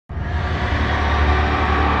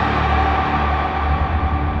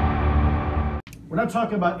not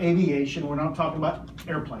talking about aviation. We're not talking about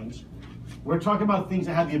airplanes. We're talking about things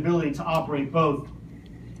that have the ability to operate both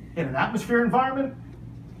in an atmosphere environment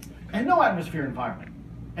and no atmosphere environment.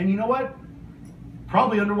 And you know what?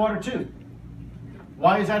 Probably underwater too.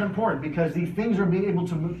 Why is that important? Because these things are being able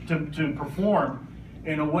to perform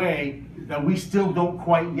in a way that we still don't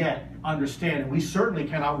quite yet understand, and we certainly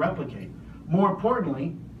cannot replicate. More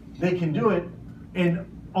importantly, they can do it in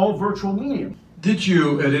all virtual medium. Did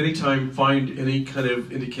you at any time find any kind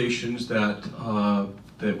of indications that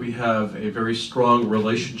that we have a very strong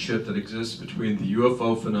relationship that exists between the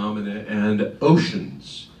UFO phenomena and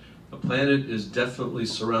oceans? The planet is definitely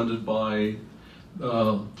surrounded by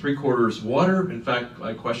 3/4 water. In fact,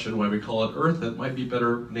 I question why we call it Earth. It might be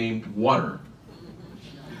better named water.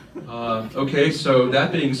 Okay, so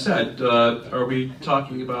that being said, are we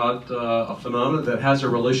talking about a phenomenon that has a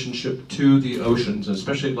relationship to the oceans,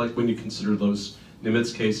 especially like when you consider those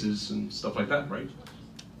Nimitz cases and stuff like that, right?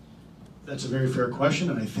 That's a very fair question,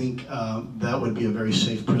 and I think that would be a very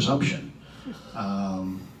safe presumption.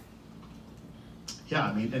 Yeah,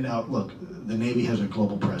 I mean, and now look, the Navy has a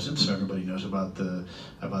global presence, so everybody knows about the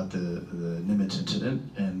Nimitz incident,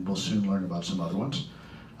 and we'll soon learn about some other ones.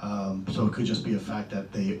 So it could just be a fact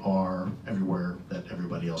that they are everywhere that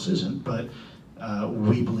everybody else isn't. But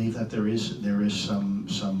we believe that there is some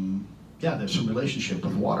there's some relationship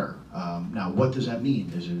with water. Now, what does that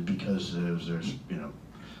mean? Is it because there's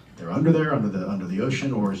they're under the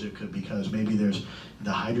ocean, or is it because maybe there's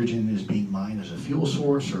the hydrogen is being mined as a fuel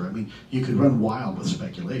source? Or I mean, you could run wild with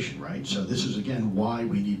speculation, right? So this is again why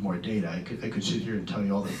we need more data. I could sit here and tell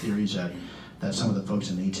you all the theories that some of the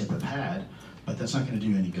folks in ATIP have had. But that's not going to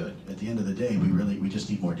do any good. At the end of the day, we just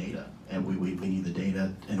need more data, and we need the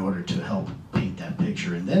data in order to help paint that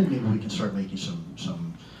picture, and then maybe we can start making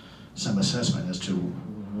some assessment as to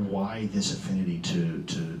why this affinity to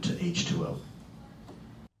H2O.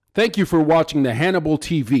 Thank you for watching the Hannibal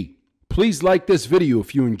TV. Please like this video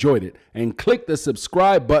if you enjoyed it, and click the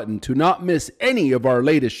subscribe button to not miss any of our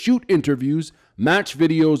latest shoot interviews, match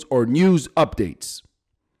videos, or news updates.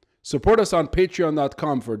 Support us on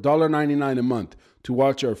patreon.com for $1.99 a month to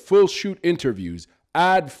watch our full shoot interviews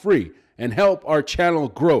ad-free and help our channel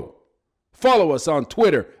grow. Follow us on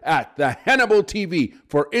Twitter at the Hannibal TV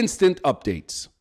for instant updates.